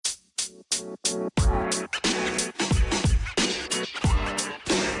Hey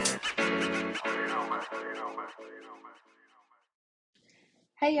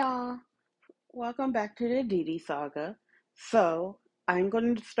y'all, welcome back to the DeeDee Saga. So, I'm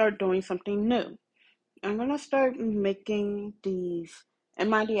going to start doing something new. I'm going to start making these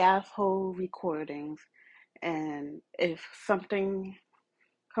MID asshole recordings, and if something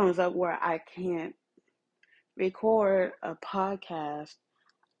comes up where I can't record a podcast,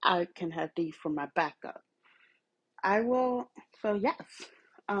 I can have these for my backup. I will, so yes.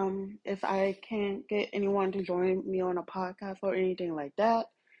 If I can't get anyone to join me on a podcast or anything like that,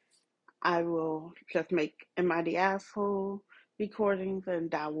 I will just make Am I the Asshole recordings,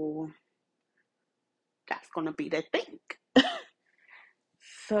 and that's gonna be the thing.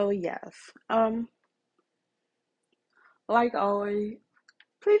 So yes. Like always,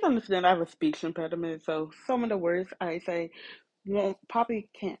 please understand I have a speech impediment, so some of the words I say won't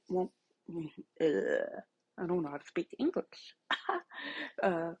I don't know how to speak English.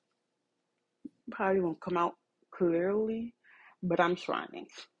 uh Probably won't come out clearly, but I'm trying.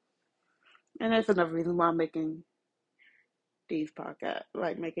 And that's another reason why I'm making these podcasts,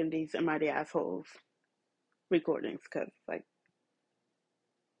 like making these Am I the Assholes recordings, because like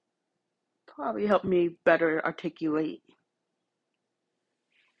probably help me better articulate.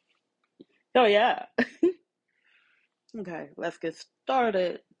 So yeah. Okay, let's get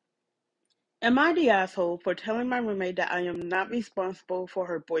started. Am I the asshole for telling my roommate that I am not responsible for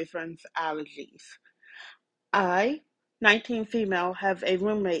her boyfriend's allergies? I, 19 female, have a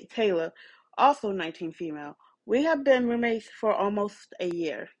roommate, Kayla, also 19 female. We have been roommates for almost a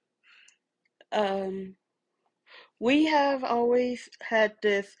year. Um, we have always had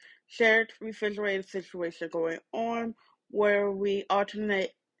this shared refrigerator situation going on where we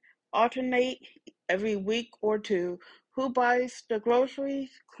alternate every week or two who buys the groceries,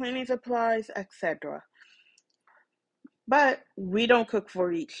 cleaning supplies, etc. But we don't cook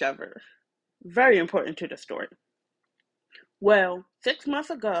for each other. Very important to the story. Well, 6 months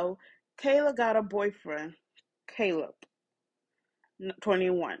ago, Kayla got a boyfriend, Caleb,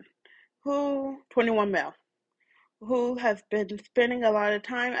 21, 21 male, who has been spending a lot of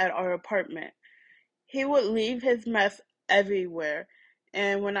time at our apartment. He would leave his mess everywhere.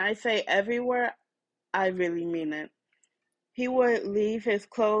 And when I say everywhere, I really mean it. He would leave his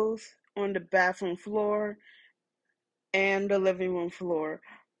clothes on the bathroom floor and the living room floor.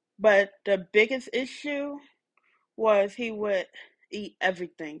 But the biggest issue was he would eat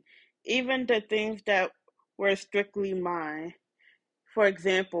everything, even the things that were strictly mine. For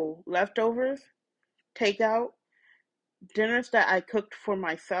example, leftovers, takeout, dinners that I cooked for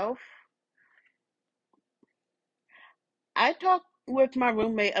myself. I talked with my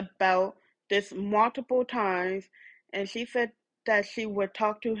roommate about this multiple times, and she said that she would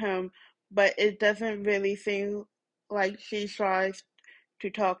talk to him, but it doesn't really seem like she tries to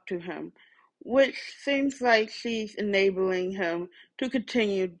talk to him, which seems like she's enabling him to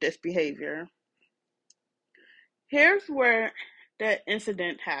continue this behavior. Here's where the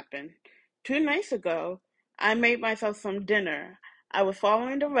incident happened. 2 nights ago, I made myself some dinner. I was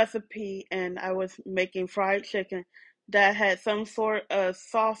following the recipe and I was making fried chicken that had some sort of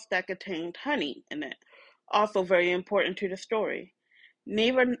sauce that contained honey in it. Also, very important to the story.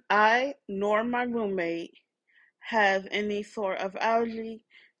 Neither I nor my roommate have any sort of allergy,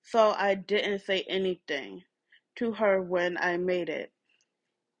 so I didn't say anything to her when I made it.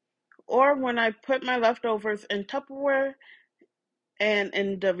 Or when I put my leftovers in Tupperware and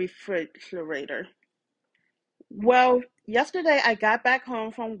in the refrigerator. Well, yesterday I got back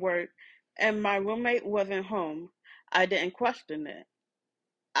home from work and my roommate wasn't home. I didn't question it.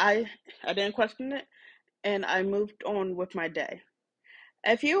 I I didn't question it and I moved on with my day.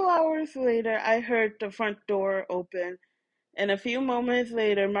 A few hours later, I heard the front door open, and a few moments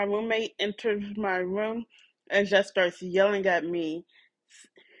later, my roommate enters my room and just starts yelling at me,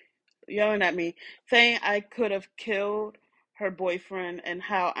 saying I could have killed her boyfriend and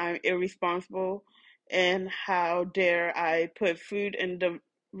how I'm irresponsible and how dare I put food in the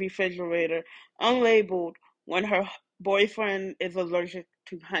refrigerator unlabeled when her boyfriend is allergic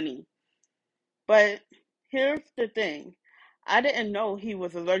to honey. But here's the thing. I didn't know he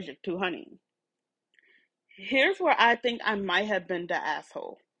was allergic to honey. Here's where I think I might have been the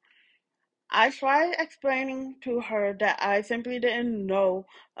asshole. I tried explaining to her that I simply didn't know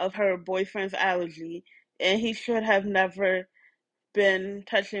of her boyfriend's allergy and he should have never been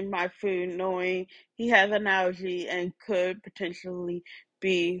touching my food knowing he has an allergy and could potentially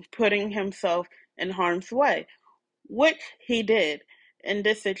be putting himself in harm's way, which he did in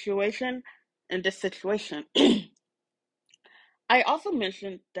this situation. In this situation, I also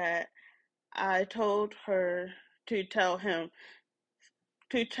mentioned that I told her to tell him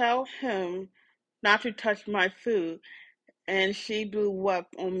to tell him not to touch my food, and she blew up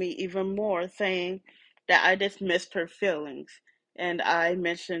on me even more, saying that I dismissed her feelings, and I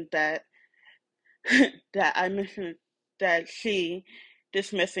mentioned that that I mentioned that she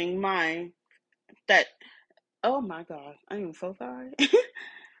dismissing mine. That oh my god, I am so sorry.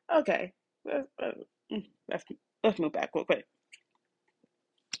 Okay, let's, let's let's move back real quick.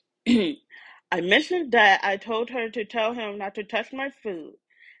 I mentioned that I told her to tell him not to touch my food,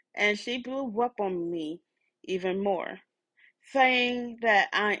 and she blew up on me even more, saying that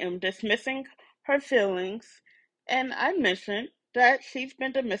I am dismissing her feelings, and I mentioned that she's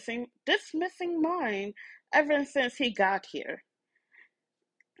been dismissing mine ever since he got here.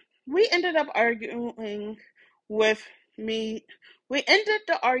 We ended up arguing with me. We ended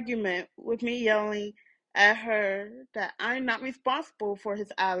the argument with me yelling at her that I'm not responsible for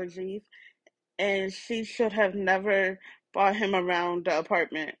his allergies and she should have never brought him around the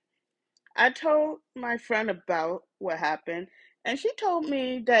apartment. I told my friend about what happened, and she told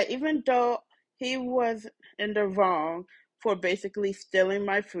me that even though he was in the wrong for basically stealing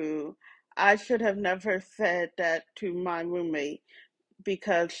my food, I should have never said that to my roommate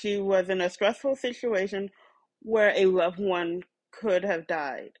because she was in a stressful situation where a loved one could have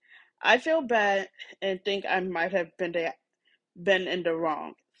died. I feel bad and think I might have been in the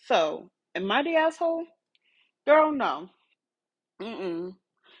wrong. So, am I the asshole? Girl, no. Mm-mm.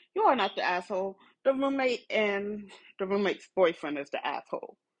 You are not the asshole. The roommate and the roommate's boyfriend is the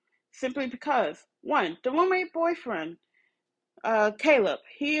asshole. Simply because, one, the roommate boyfriend, Caleb,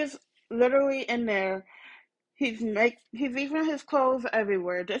 he is literally in there. He's leaving his clothes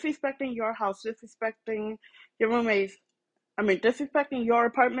everywhere, disrespecting your house, disrespecting your roommate's. I mean, disrespecting your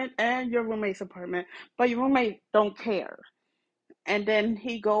apartment and your roommate's apartment, but your roommate don't care. And then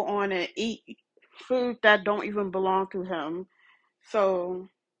he go on and eat food that don't even belong to him. So,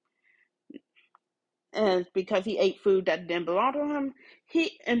 and because he ate food that didn't belong to him,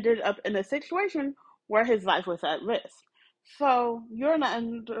 he ended up in a situation where his life was at risk. So you're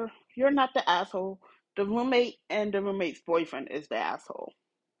not the asshole. The roommate and the roommate's boyfriend is the asshole.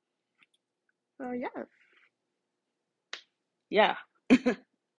 So yeah, yeah.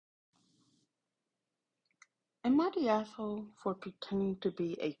 Am I the asshole for pretending to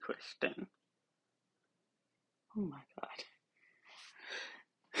be a Christian? Oh my god.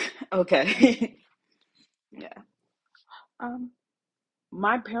 Okay. Yeah. Um,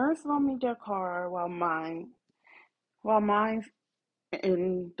 my parents loaned me their car while mine's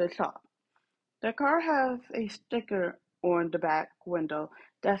in the shop. The car has a sticker on the back window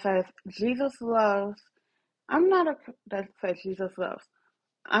that says Jesus loves. I'm not a that says Jesus loves.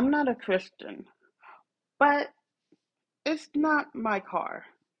 I'm not a Christian, but it's not my car.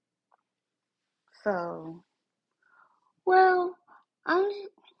 So, well, I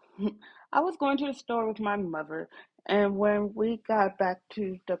I was going to the store with my mother, and when we got back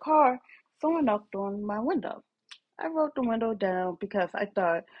to the car, someone knocked on my window. I rolled the window down because I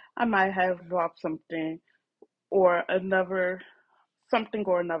thought I might have dropped or another something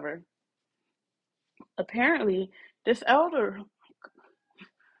or another. Apparently, this elder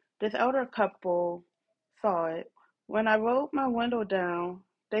this elder couple saw it. When I rolled my window down,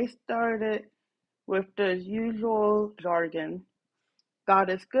 they started with the usual jargon.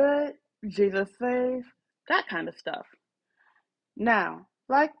 God is good, Jesus saves, that kind of stuff. Now,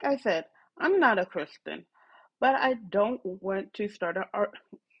 like I said, I'm not a Christian, but I don't want to start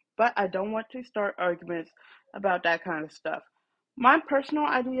arguments about that kind of stuff. My personal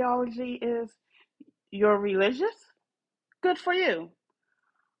ideology is you're religious? Good for you.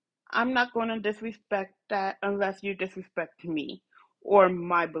 I'm not going to disrespect that unless you disrespect me or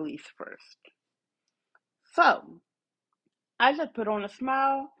my beliefs first. So, I just put on a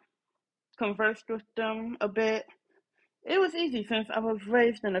smile, conversed with them a bit. It was easy since I was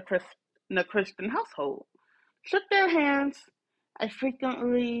raised in in a Christian household. Shook their hands. I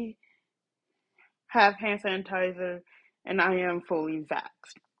frequently have hand sanitizer and I am fully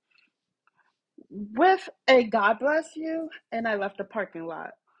vaxxed. With a God bless you, and I left the parking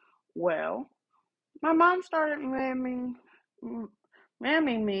lot. Well, my mom started ramming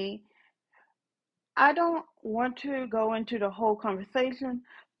me. I don't want to go into the whole conversation,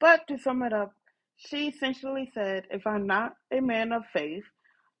 but to sum it up, she essentially said if I'm not a man of faith,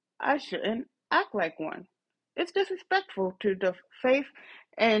 I shouldn't act like one. It's disrespectful to the faith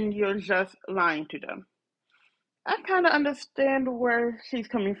and you're just lying to them. I kind of understand where she's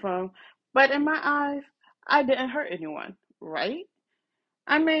coming from, but in my eyes, I didn't hurt anyone, right?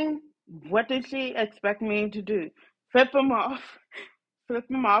 I mean, what did she expect me to do? Flip him off, flip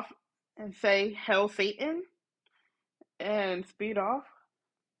him off and say "Hail Satan" and speed off,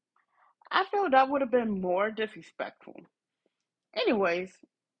 I feel that would have been more disrespectful. Anyways,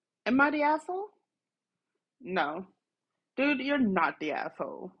 am I the asshole? No. Dude, you're not the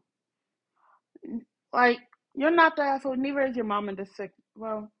asshole. Like, you're not the asshole, neither is your mom in this sick.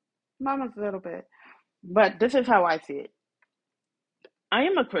 Well, mama's a little bit. But this is how I see it. I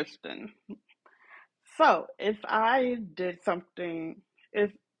am a Christian. So, if I did something,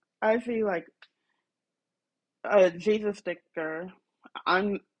 if I see like a Jesus sticker,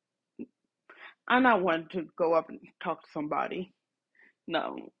 I'm I'm not one to go up and talk to somebody.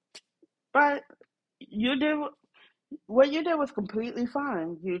 No. But you did what you did was completely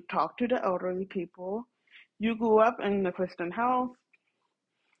fine. You talked to the elderly people. You grew up in a Christian house,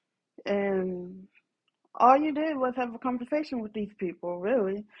 and all you did was have a conversation with these people,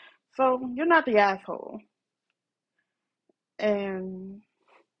 really. So you're not the asshole. And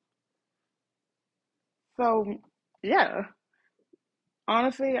so, yeah,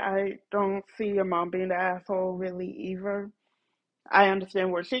 honestly, I don't see your mom being the asshole really either. I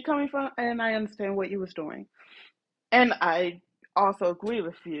understand where she's coming from, and I understand what you was doing. And I also agree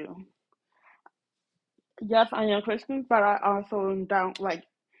with you. Yes, I am Christian, but I also don't like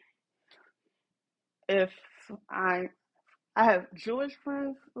if I I have Jewish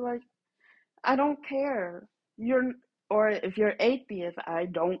friends, like I don't care. You're or if you're atheist, I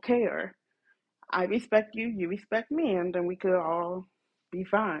don't care. I respect you, you respect me, and then we could all be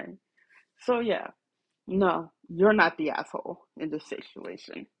fine. So yeah, no, you're not the asshole in this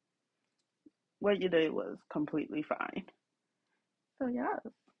situation. What you did was completely fine. So yeah.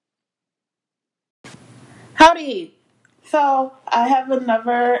 Howdy. So I have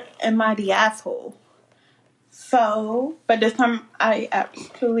another Am I the Asshole? So, but this time I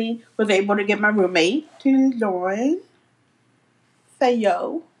actually was able to get my roommate to join. Say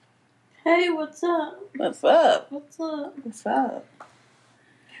yo. Hey, what's up? What's up? What's up? What's up?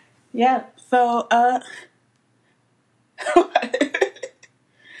 Yeah, so, I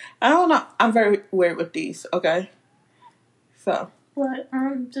don't know. I'm very weird with these, okay? So. What?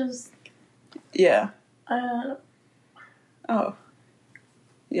 I'm just. Yeah. Oh.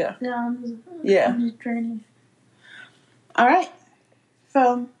 Yeah. Yeah, I'm just training. Alright.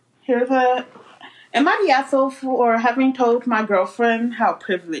 So, here's Am I the asshole for having told my girlfriend how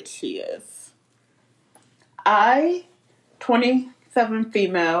privileged she is? I, 27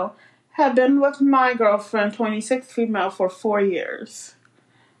 female, have been with my girlfriend, 26 female, for 4 years.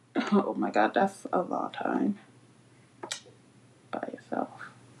 Oh my god, that's a long time. By yourself.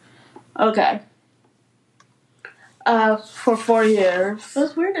 Okay. For 4 years.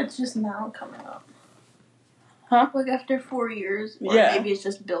 It's weird it's just now coming up. Huh? Like after 4 years, or Yeah. maybe it's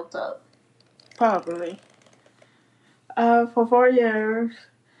just built up. Probably. For 4 years.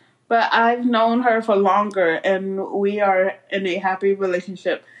 But I've known her for longer, and we are in a happy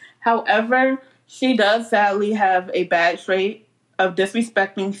relationship. However, she does sadly have a bad trait of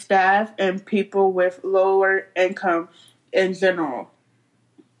disrespecting staff and people with lower income in general.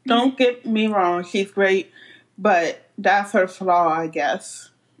 Don't get me wrong, she's great, but that's her flaw, I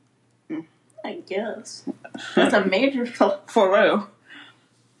guess. I guess. That's a major flaw. For real.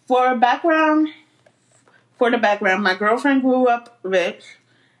 For the background, my girlfriend grew up rich,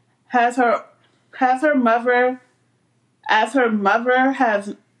 has her mother as her mother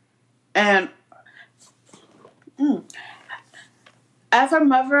has and as her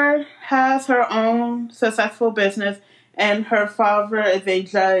mother has her own successful business, and her father is a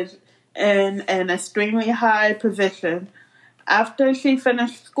judge in an extremely high position. After she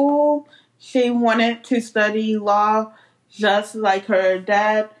finished school, she wanted to study law just like her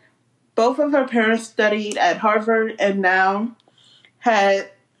dad. Both of her parents studied at Harvard and now had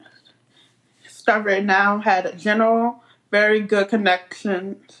general, very good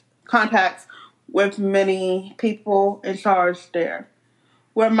contacts with many people in charge there.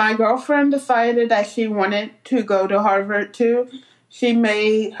 When my girlfriend decided that she wanted to go to Harvard too, she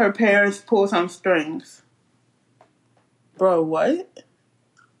made her parents pull some strings. Bro, what?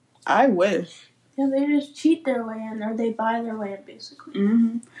 I wish. Yeah, they just cheat their way in, or they buy their way in, basically.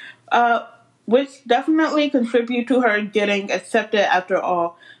 Mm-hmm. Which definitely contribute to her getting accepted after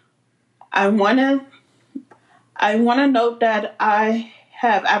all. I wanna note that I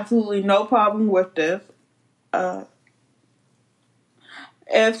have absolutely no problem with this.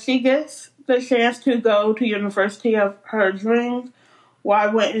 If she gets the chance to go to university of her dreams, why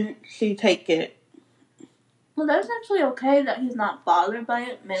wouldn't she take it? Well, that's actually okay that he's not bothered by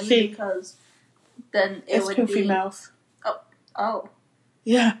it, mainly because then it would be... It's 2 females. Oh.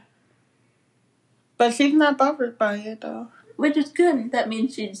 Yeah. But she's not bothered by it, though. Which is good. That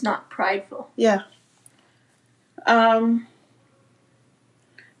means she's not prideful. Yeah. No,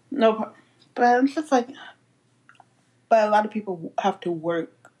 but it's just like, but a lot of people have to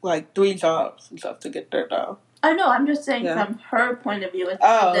work like 3 jobs and stuff to get there, though. I know. I'm just saying from her point of view, it's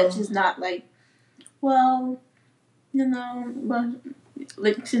that she's not like, well, but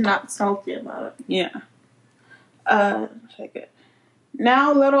like she's not salty about it. Yeah. Take it.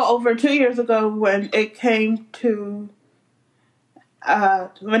 Now, a little over 2 years ago, when it came to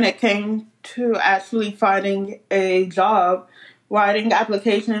actually finding a job, writing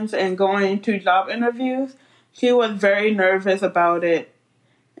applications and going to job interviews, she was very nervous about it.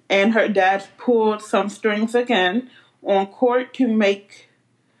 And her dad pulled some strings again on court to make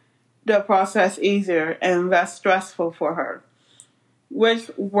the process easier and less stressful for her, which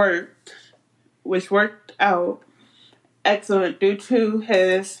worked out excellent due to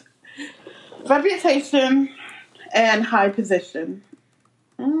his reputation and high position.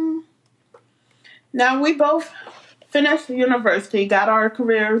 Now, we both finished university, got our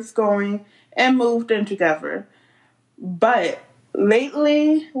careers going, and moved in together. But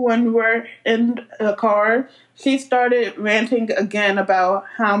lately, when we're in the car, she started ranting again about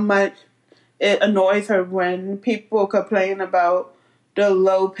how much it annoys her when people complain about the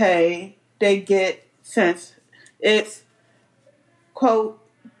low pay they get since it's quote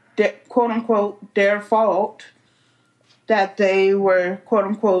unquote their fault that they were quote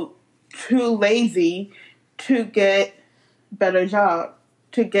unquote too lazy to get a better job.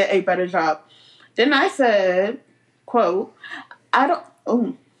 Then I said, quote, I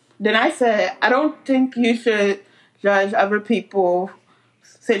don't think you should judge other people's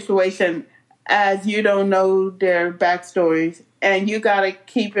situation as you don't know their backstories, and you gotta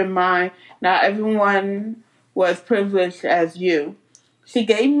keep in mind not everyone was privileged as you. She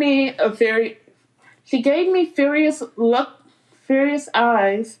gave me furious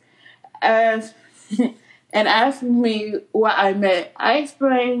eyes as and asked me what I meant. I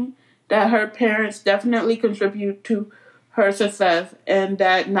explained that her parents definitely contribute to her success and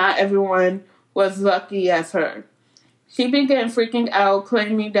that not everyone was lucky as her. She began freaking out,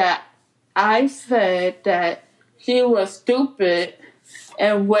 claiming that I said that she was stupid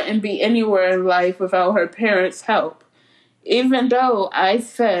and wouldn't be anywhere in life without her parents' help, even though I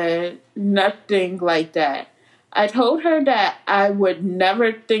said nothing like that. I told her that I would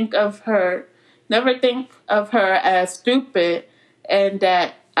never think of her as stupid, and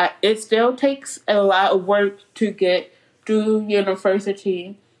that it still takes a lot of work to get through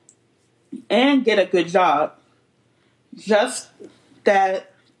university and get a good job. Just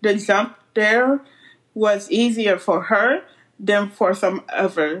that the jump there was easier for her than for some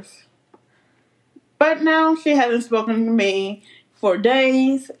others. But now she hasn't spoken to me for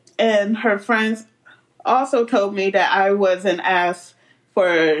days, and her friends also told me that I was an ass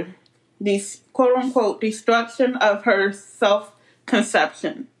for this quote-unquote destruction of her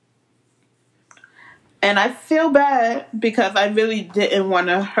self-conception. And I feel bad because I really didn't want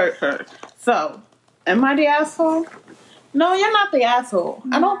to hurt her. So, am I the asshole? No, you're not the asshole.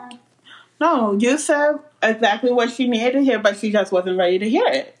 No, you said exactly what she needed to hear, but she just wasn't ready to hear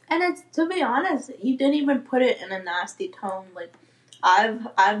it. And it's, to be honest, you didn't even put it in a nasty tone. Like,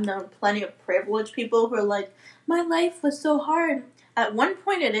 I've known plenty of privileged people who are like, my life was so hard. At one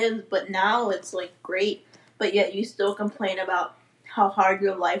point it is, but now it's like great. But yet you still complain about how hard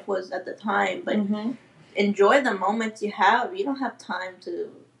your life was at the time. But enjoy the moments you have. You don't have time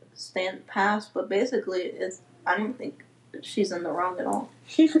to stand past. But basically, I don't think she's in the wrong at all.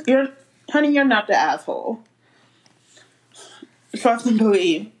 Honey, you're not the asshole. Trust and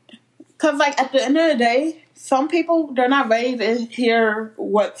believe. Because, like, at the end of the day, some people, they're not ready to hear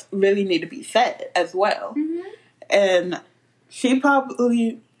what really need to be said as well. And she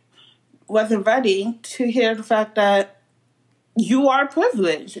probably wasn't ready to hear the fact that you are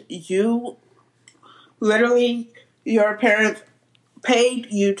privileged. You, literally, your parents paid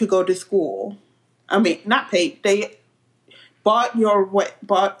you to go to school. I mean, not paid. They bought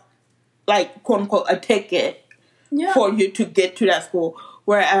like, quote unquote, a ticket for you to get to that school.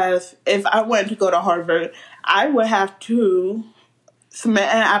 Whereas if I went to go to Harvard, I would have to submit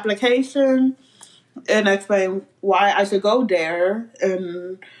an application and explain why I should go there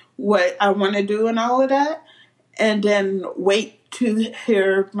and what I want to do and all of that. And then wait to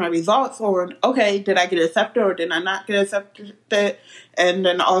hear my results on, okay, did I get accepted or did I not get accepted? And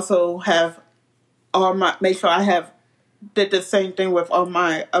then also have make sure I have did the same thing with all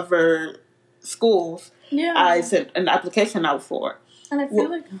my other schools I sent an application out for. And I feel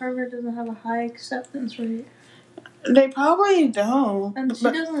like Harvard doesn't have a high acceptance rate. They probably don't. And she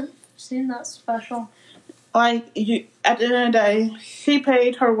doesn't seem that special. like you, at the end of the day, she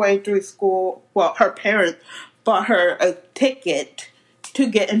paid her way through school. Well, her parents bought her a ticket to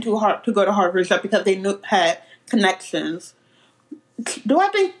get into to go to Harvard just because they had connections. Do I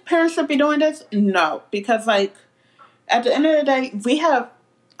think parents should be doing this? No, because like at the end of the day, we have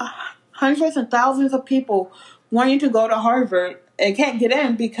hundreds and thousands of people wanting to go to Harvard and can't get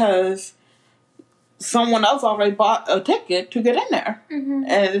in because someone else already bought a ticket to get in there,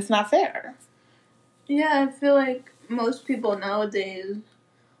 and it's not fair. Yeah, I feel like most people nowadays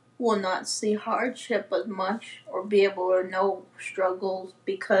will not see hardship as much or be able to know struggles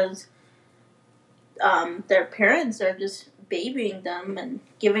because their parents are just babying them and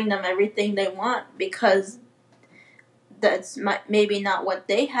giving them everything they want because that's maybe not what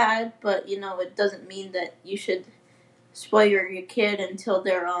they had, but it doesn't mean that you should spoil your kid until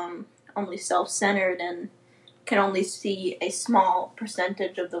they're only self-centered and can only see a small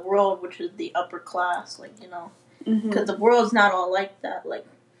percentage of the world, which is the upper class, because the world's not all like that. Like,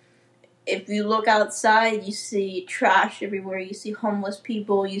 if you look outside, you see trash everywhere, you see homeless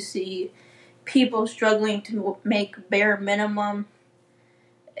people, you see people struggling to make bare minimum.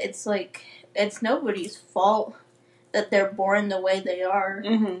 It's like, it's nobody's fault that they're born the way they are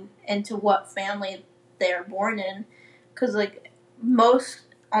and to what family they're born in. Because, like,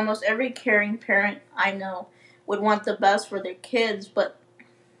 almost every caring parent I know would want the best for their kids, but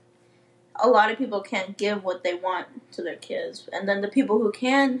a lot of people can't give what they want to their kids. And then the people who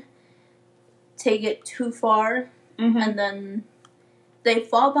can take it too far, and then they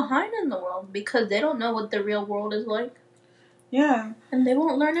fall behind in the world because they don't know what the real world is like. Yeah. And they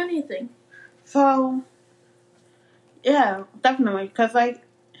won't learn anything. So, yeah, definitely. Because, like,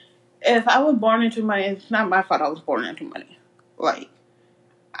 if I was born into money, it's not my fault I was born into money. Like,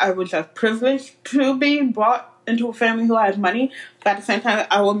 I was just privileged to be brought into a family who has money. But at the same time,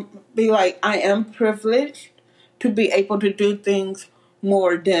 I will be like, I am privileged to be able to do things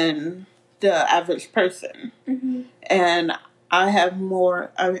more than the average person. And I have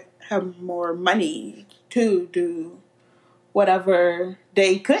more money to do whatever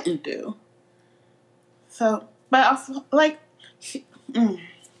they couldn't do. So, but also, like,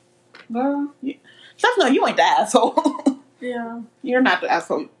 girl, no, you ain't the asshole. Yeah. You're not the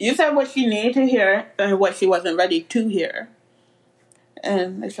asshole. You said what she needed to hear and what she wasn't ready to hear.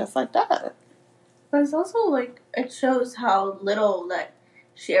 And it's just like that. But it's also, like, it shows how little that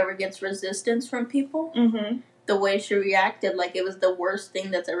she ever gets resistance from people. The way she reacted, like it was the worst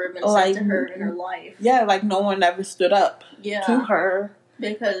thing that's ever been said to her in her life. Yeah, like no one ever stood up to her.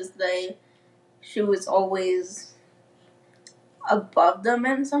 Because she was always above them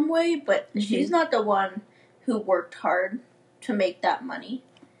in some way, but she's not the one who worked hard to make that money.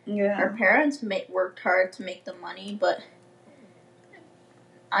 Yeah. Her parents worked hard to make the money, but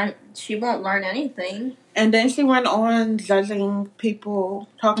she won't learn anything. And then she went on judging people,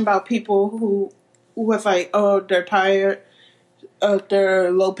 talking about people who was like, oh, they're tired of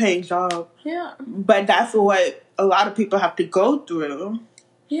their low-paying job. Yeah. But that's what a lot of people have to go through.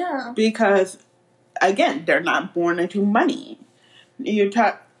 Yeah. Because, again, they're not born into money.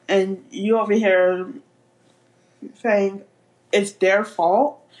 And you over here saying it's their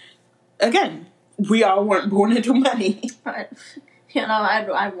fault. Again, we all weren't born into money. But,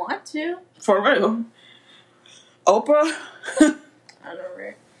 I want to. For real. Oprah? I don't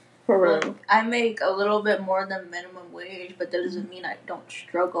know. For real. I make a little bit more than minimum wage, but that doesn't mean I don't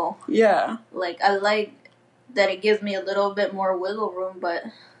struggle. Yeah. Like, I like that it gives me a little bit more wiggle room, but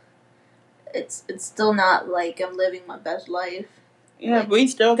it's still not like I'm living my best life. Yeah, like, we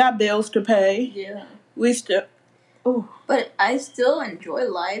still got bills to pay. Yeah. We still... Ooh. But I still enjoy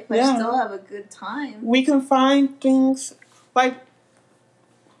life. I still have a good time. We can find things like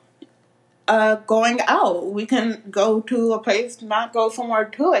going out. We can go to a place, not go somewhere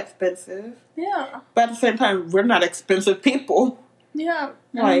too expensive. Yeah. But at the same time, we're not expensive people. Yeah.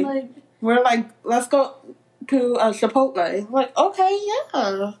 We're like, let's go to Chipotle. Like, okay,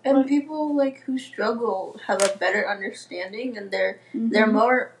 yeah. And people who struggle have a better understanding, and they're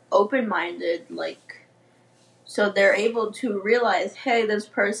more open-minded, so they're able to realize, hey, this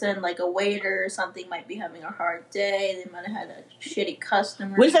person, like a waiter or something, might be having a hard day. They might have had a shitty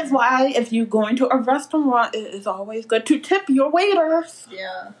customer. Which is why, if you go into a restaurant, it is always good to tip your waiters.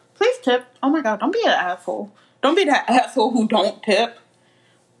 Yeah. Please tip. Oh my God, don't be an asshole. Don't be that asshole who don't tip.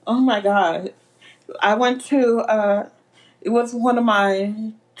 Oh my God. I went to, it was one of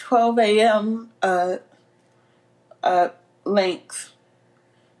my 12 a.m. links.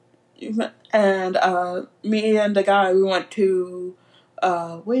 And me and the guy, we went to,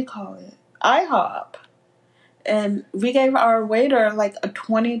 what do you call it? IHOP. And we gave our waiter like a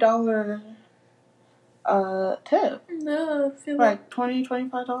 $20 tip. No, I feel Like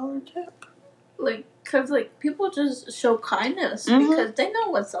 $20-$25 tip. like, cause like people just show kindness because they know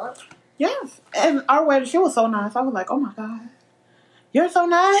what's up. Yes, and our waiter, she was so nice. I was like, oh my god, you're so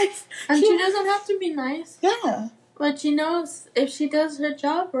nice. And she doesn't have to be nice. Yeah. But she knows if she does her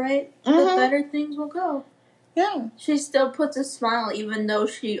job right, the better things will go. Yeah. She still puts a smile even though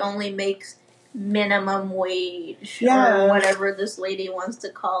she only makes minimum wage or whatever this lady wants to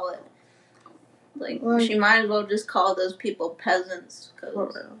call it. Like, she might as well just call those people peasants.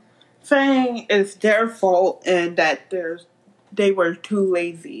 Saying it's their fault and that they were too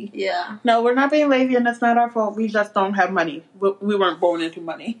lazy. Yeah. No, we're not being lazy and it's not our fault. We just don't have money. We weren't born into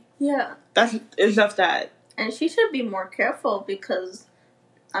money. Yeah. It's just that. And she should be more careful because,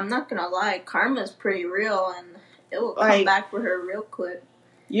 I'm not going to lie, karma's pretty real and it will come back for her real quick.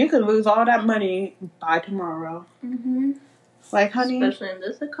 You could lose all that money by tomorrow. Mm-hmm. Like, honey. Especially in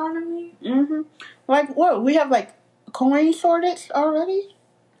this economy. Mm-hmm. Like, what? We have, like, coin shortage already?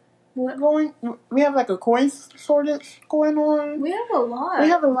 What? We have, like, a coin shortage going on? We have a lot. We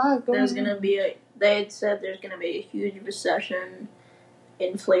have a lot going on. There's going to be they had said there's going to be a huge recession,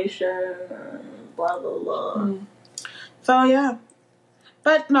 inflation, blah, blah, blah. Mm. So, yeah.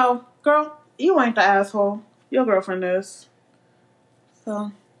 But, no, girl, you ain't the asshole. Your girlfriend is.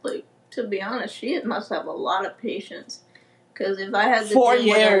 So. Like, to be honest, she must have a lot of patience. Because if I had to deal with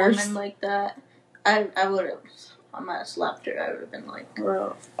a woman like that, I would have. I might have slapped her. I would have been like,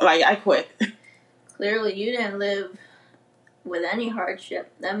 well, like, I quit. Clearly, you didn't live with any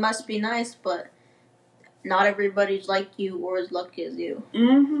hardship. That must be nice, but not everybody's like you or as lucky as you.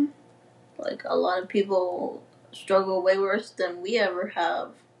 Mm-hmm. Like, a lot of people struggle way worse than we ever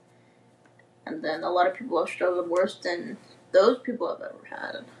have. And then a lot of people have struggled worse than those people have ever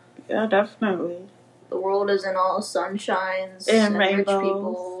had. Yeah, definitely. The world isn't all sunshines and rich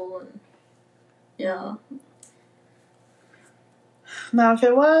people. And, yeah. Now, if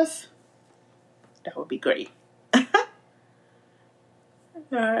it was, that would be great.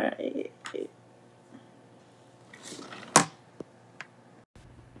 Alright.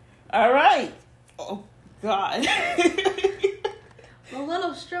 Alright. Oh, God. A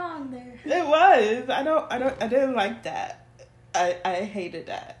little strong there. It was. I didn't like that. I hated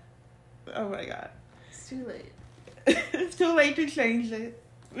that. Oh my God. It's too late. It's too late to change it.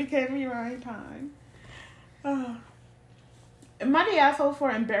 We came in the right time. Oh. Am I the asshole for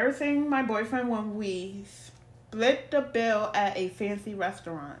embarrassing my boyfriend when we split the bill at a fancy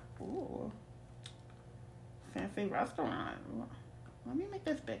restaurant? Ooh. Fancy restaurant. Let me make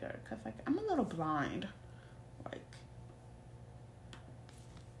this bigger, because like, I'm a little blind. Like,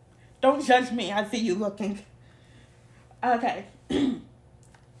 don't judge me. I see you looking. Okay.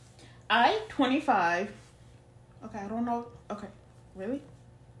 I, 25. Okay, I don't know. Okay, really?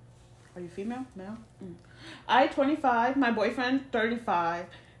 Are you female? Male? I, 25. My boyfriend, 35.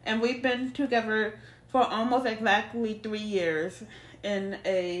 And we've been together for almost exactly 3 years. In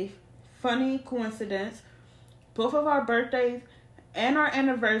a funny coincidence, both of our birthdays and our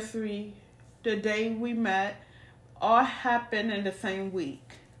anniversary, the day we met, all happened in the same week.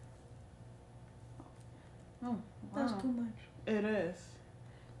 Oh, wow. That's too much. It is.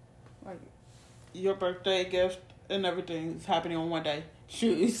 Like, your birthday gift and everything is happening on one day.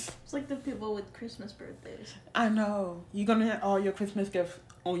 Shoes. It's like the people with Christmas birthdays. I know. You're gonna get all your Christmas gifts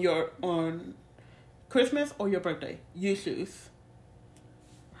on Christmas or your birthday. You choose.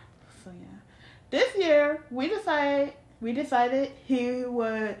 So yeah. This year we decided he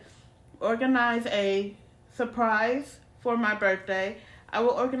would organize a surprise for my birthday. I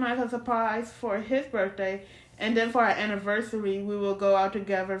will organize a surprise for his birthday, and then for our anniversary we will go out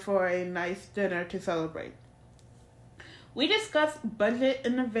together for a nice dinner to celebrate. We discussed budget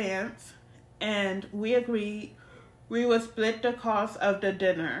in advance, and we agreed we would split the cost of the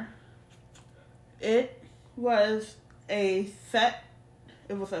dinner. It was a set.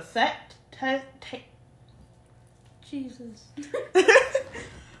 Jesus.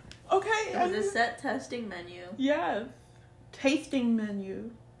 Okay. It was a set testing menu. Yes. Tasting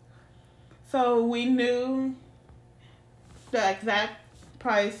menu. So we knew the exact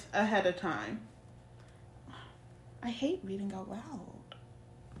price ahead of time. I hate reading out loud,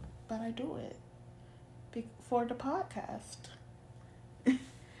 but I do it for the podcast.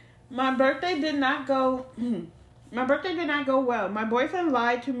 My birthday did not go well. My boyfriend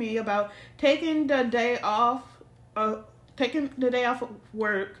lied to me about taking the day off of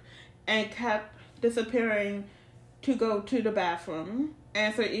work and kept disappearing to go to the bathroom,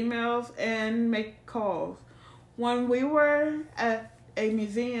 answer emails, and make calls. When we were at a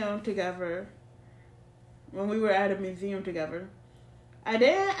museum together, I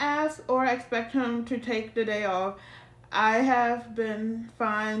didn't ask or expect him to take the day off. I have been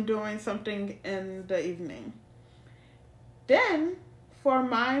fine doing something in the evening. Then, for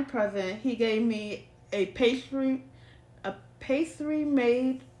my present, he gave me a pastry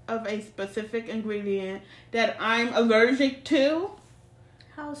made of a specific ingredient that I'm allergic to.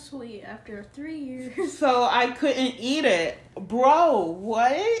 How sweet after 3 years. So I couldn't eat it. Bro,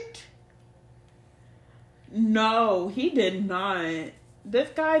 what? No, he did not. This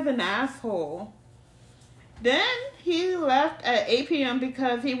guy's an asshole. Then he left at 8 p.m.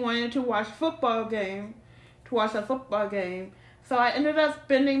 because he wanted to watch a football game. So I ended up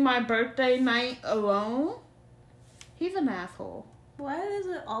spending my birthday night alone. He's an asshole. Why does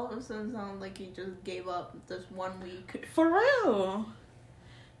it all of a sudden sound like he just gave up this 1 week? For real.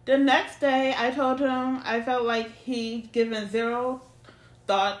 The next day, I told him I felt like he'd given zero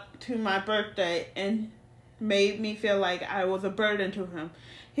thought to my birthday and made me feel like I was a burden to him.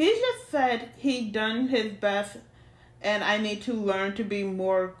 He just said he'd done his best and I need to learn to be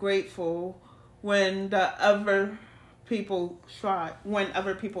more grateful when other people try.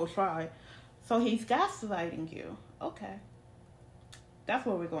 So he's gaslighting you. Okay. That's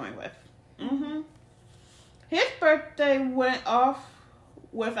what we're going with. Mm-hmm. His birthday went off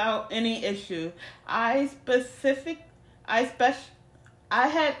without any issue. I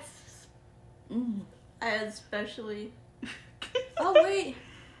had especially. Oh wait,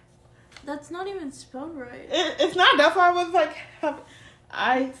 that's not even spelled right. It's not. That's why I was like,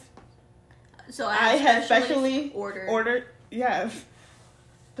 I had specially ordered. Yes,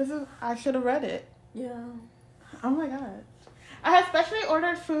 I should have read it. Yeah. Oh my god. I had specially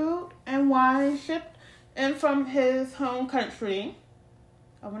ordered food and wine shipped in from his home country.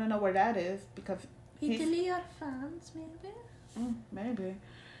 I want to know where that is because Italy or France, maybe? Maybe.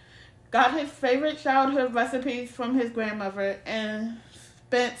 Got his favorite childhood recipes from his grandmother and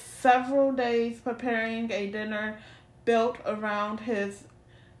spent several days preparing a dinner built around his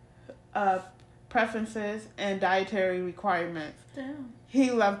preferences and dietary requirements. Damn.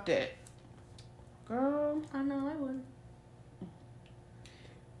 He loved it. Girl. I know I would.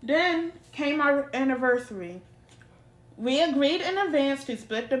 Then came our anniversary. We agreed in advance to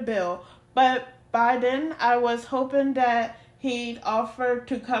split the bill, but by then I was hoping that he'd offer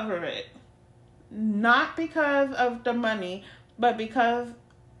to cover it. Not because of the money, but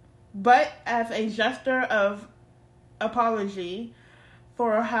as a gesture of apology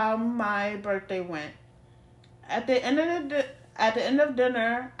for how my birthday went. At the end of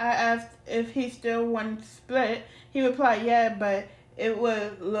dinner, I asked if he still wanted to split. He replied, "Yeah, but it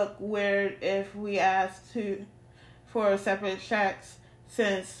would look weird if we asked for separate checks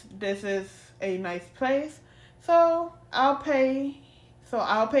since this is a nice place. So I'll pay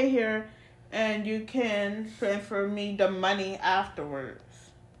here and you can transfer me the money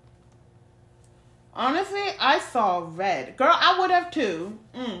afterwards." Honestly, I saw red. Girl, I would have too.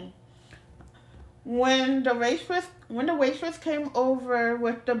 When the waitress came over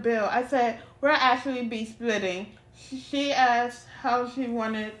with the bill, I said, "We'll actually be splitting." She asked how we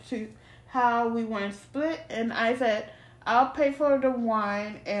wanted to split, and I said, "I'll pay for the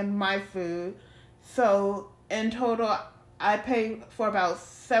wine and my food." So in total, I paid for about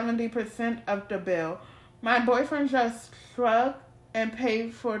 70% of the bill. My boyfriend just shrugged and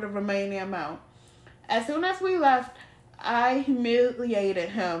paid for the remaining amount. As soon as we left, I humiliated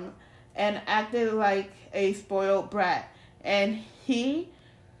him and acted like a spoiled brat, and he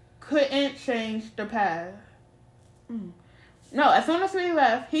couldn't change the past. No, as soon as we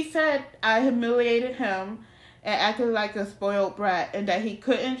left, he said I humiliated him and acted like a spoiled brat and that he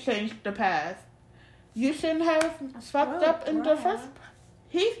couldn't change the past. You shouldn't have fucked up in the first.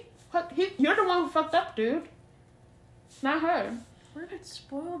 You're the one who fucked up, dude. Not her. Where did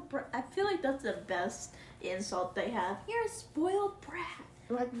spoiled brat? I feel like that's the best insult they have. You're a spoiled brat.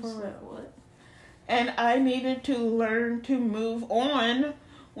 Like for real. What? And I needed to learn to move on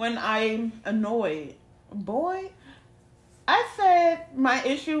when I'm annoyed. Boy, I said my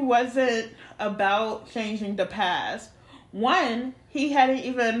issue wasn't about changing the past. One, he hadn't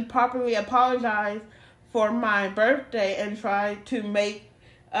even properly apologized for my birthday and tried to make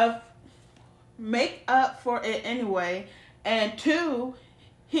up for it anyway. And two,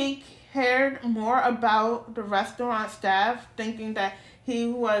 he cared more about the restaurant staff, thinking that he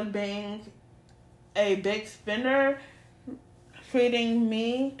was being a big spender, treating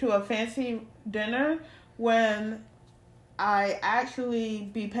me to a fancy dinner when I actually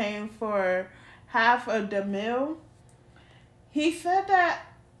be paying for half of the meal. He said that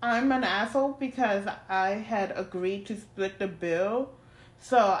I'm an asshole because I had agreed to split the bill,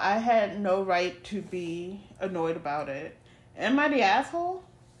 so I had no right to be annoyed about it. Am I the asshole?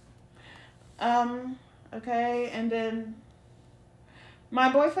 Okay, and then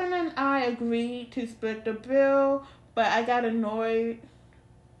my boyfriend and I agreed to split the bill, but I got annoyed,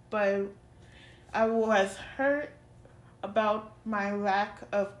 but I was hurt about my lack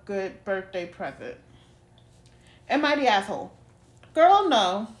of good birthday present. Am I the asshole? Girl,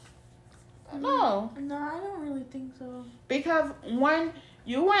 no. No. No, I don't really think so. Because when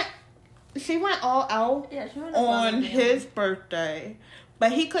she went all out She went on his birthday,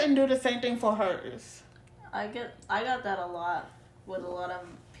 but he couldn't do the same thing for hers. I got that a lot with a lot of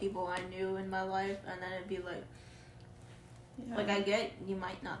people I knew in my life, and then it'd be like, like I get you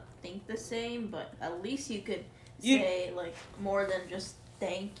might not think the same, but at least you could say like more than just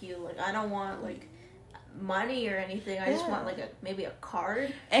thank you. Like I don't want like money or anything. I just want like maybe a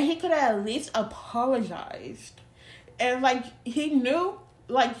card. And he could have at least apologized, and like he knew.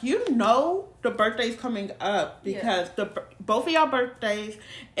 Like, you know the birthday's coming up because both of y'all birthdays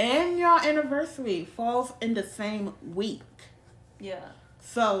and y'all anniversary falls in the same week. Yeah.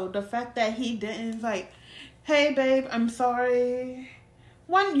 So, the fact that he didn't, like, hey, babe, I'm sorry.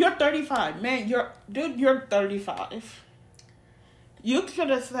 One, you're 35. Man, you're 35. You should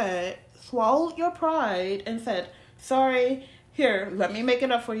have said, swallowed your pride and said, sorry, here, let me make it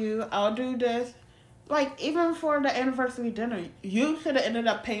up for you. I'll do this. Like, even for the anniversary dinner, you should have ended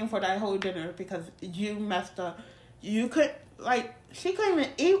up paying for that whole dinner because you messed up. You could, like, she couldn't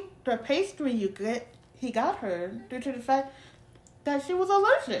even eat the pastry he got her due to the fact that she was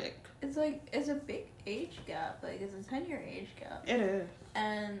allergic. It's like, it's a big age gap. Like, it's a 10-year age gap. It is.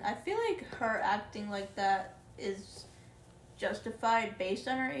 And I feel like her acting like that is justified based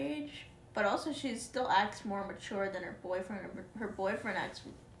on her age, but also she still acts more mature than her boyfriend. Her boyfriend acts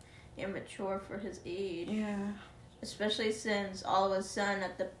immature for his age. Yeah. Especially since all of a sudden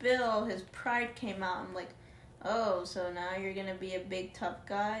at the bill, his pride came out. I'm like, oh, so now you're gonna be a big tough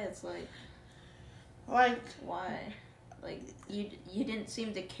guy? It's like why? Like you didn't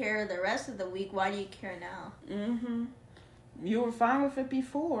seem to care the rest of the week. Why do you care now? Mm-hmm. You were fine with it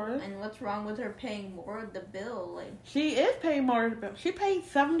before. And what's wrong with her paying more of the bill? Like she is paying more of the bill. She paid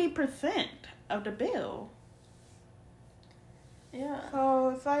 70% of the bill. Yeah. So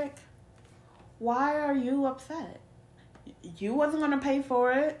it's like, why are you upset? You wasn't going to pay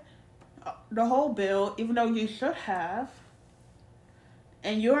for it, the whole bill, even though you should have.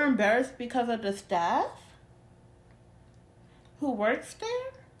 And you're embarrassed because of the staff who works there?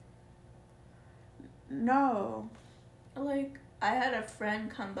 No. Like, I had a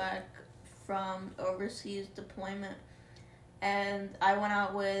friend come back from overseas deployment, and I went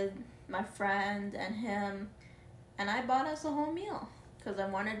out with my friend and him, and I bought us a whole meal because I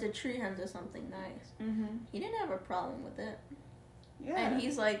wanted to treat him to something nice. Mm-hmm. He didn't have a problem with it. Yeah. And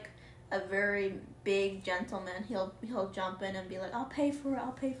he's like a very big gentleman. He'll jump in and be like, I'll pay for it.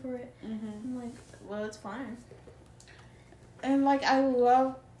 Mm-hmm. I'm like, well, it's fine. And like, I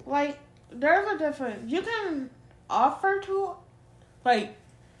love, like, there's a difference. You can offer to, like,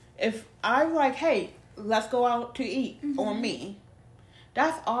 if I'm like, hey, let's go out to eat on me.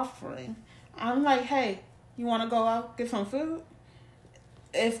 That's offering. I'm like, hey, you want to go out, get some food?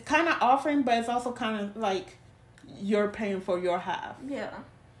 It's kind of offering, but it's also kind of like you're paying for your half. Yeah.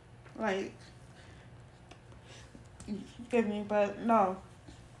 Like, give me, but no.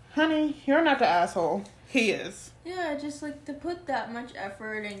 Honey, you're not the asshole. He is. Yeah, just like to put that much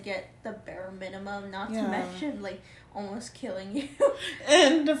effort and get the bare minimum, not to mention like almost killing you.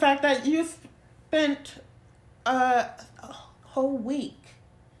 And the fact that you spent a whole week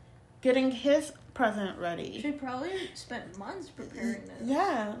getting his present ready. She probably spent months preparing this.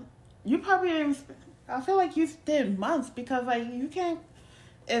 Yeah. You probably didn't. I feel like you did months because, like, you can't.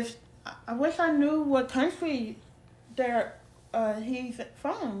 If I wish I knew what country he's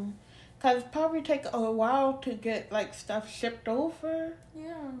from, because it probably take a while to get like stuff shipped over.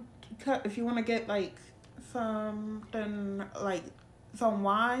 Yeah. If you want to get like something like some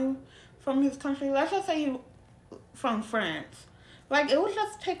wine from his country, let's just say you from France, like it would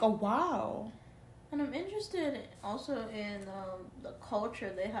just take a while. And I'm interested also in the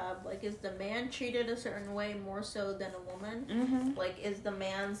culture they have. Like, is the man treated a certain way more so than a woman? Mm-hmm. Like, is the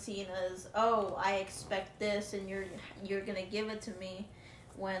man seen as, oh, I expect this and you're gonna give it to me,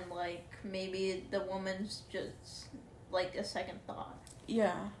 when like maybe the woman's just like a second thought.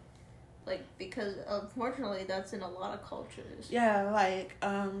 Yeah. Like, because unfortunately that's in a lot of cultures. Yeah, like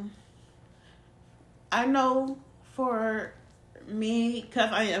I know for me,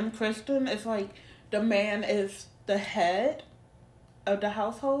 because I am Christian, it's like the man is the head of the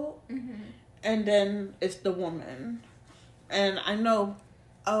household, and then it's the woman. And I know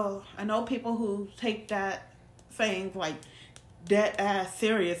people who take that saying like dead ass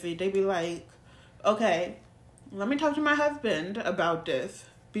seriously. They be like, okay, let me talk to my husband about this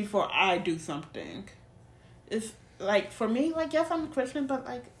before I do something. It's like, for me, like, yes, I'm a Christian, but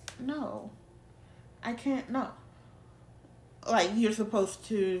like, no, I can't. No, like, you're supposed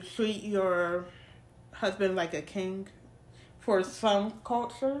to treat your husband like a king for some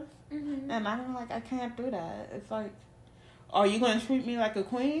cultures, and I'm like, I can't do that. It's like, are you going to treat me like a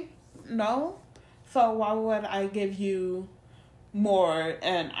queen? No. So why would I give you more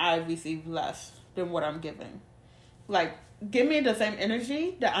and I receive less than what I'm giving? Like, give me the same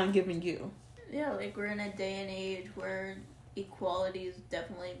energy that I'm giving you. Yeah, like we're in a day and age where equality is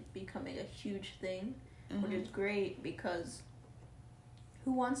definitely becoming a huge thing, which is great because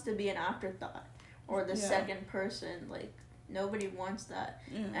who wants to be an afterthought or the second person? Like, nobody wants that.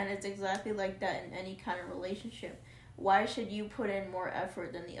 And it's exactly like that in any kind of relationship. Why should you put in more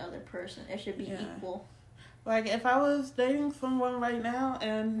effort than the other person? It should be equal. Like, if I was dating someone right now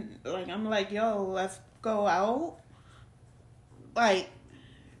and, like, I'm like, yo, let's go out. Like,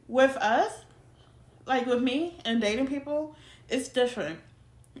 with us, like, with me and dating people, it's different.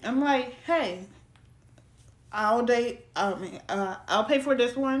 I'm like, hey, I'll pay for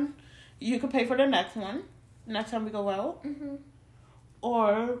this one. You can pay for the next one. Next time we go out.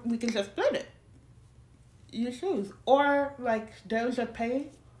 Or we can just split it. You choose. Or, like, they'll just pay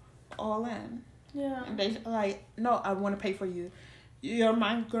all in. Yeah. And they like, no, I want to pay for you. You're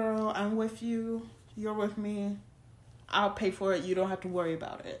my girl. I'm with you. You're with me. I'll pay for it. You don't have to worry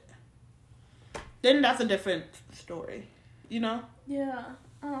about it. Then that's a different story, you know? Yeah.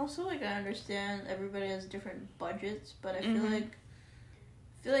 And also, like, I understand everybody has different budgets, but I feel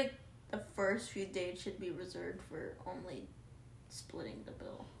like the first few dates should be reserved for only splitting the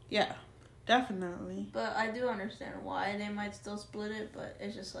bill. Yeah, definitely. But I do understand why they might still split it, but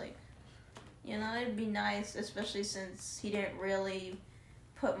it's just like, you know, it'd be nice, especially since he didn't really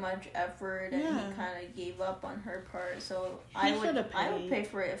put much effort and he kind of gave up on her part. So I would pay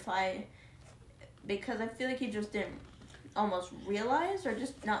for it because I feel like he just didn't almost realize or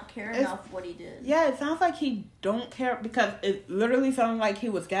just not care enough what he did. Yeah, it sounds like he don't care because it literally sounded like he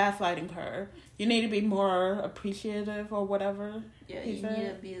was gaslighting her. You need to be more appreciative or whatever. Yeah, you need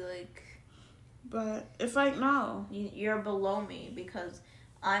to be like... But it's like, no. You're below me because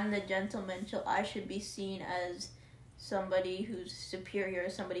I'm the gentleman, so I should be seen as somebody who's superior,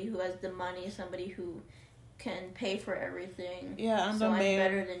 somebody who has the money, somebody who can pay for everything. Yeah, I'm I'm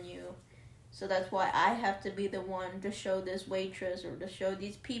better than you. So that's why I have to be the one to show this waitress or to show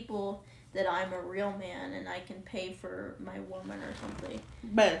these people that I'm a real man and I can pay for my woman or something.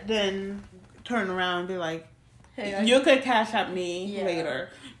 But then turn around and be like, hey, you could cash out me later.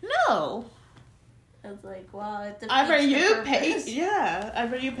 No. It's like, wow, it defeats either you the purpose.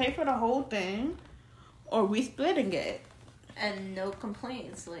 either you pay for the whole thing, or we splitting it. And no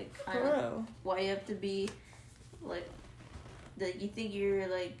complaints. Like, for real. Why you have to be like you think you're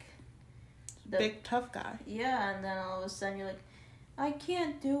like the big tough guy. Yeah, and then all of a sudden you're like, I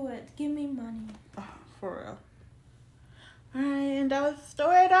can't do it. Give me money. Oh, for real. Alright, and that was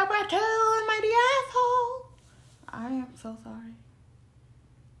story number 2 in my asshole. I am so sorry.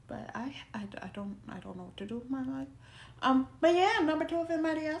 But I don't know what to do with my life. But yeah, number 2 is in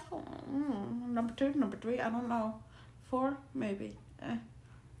my asshole. Number 2, number 3, I don't know. 4, maybe.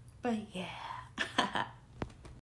 But yeah.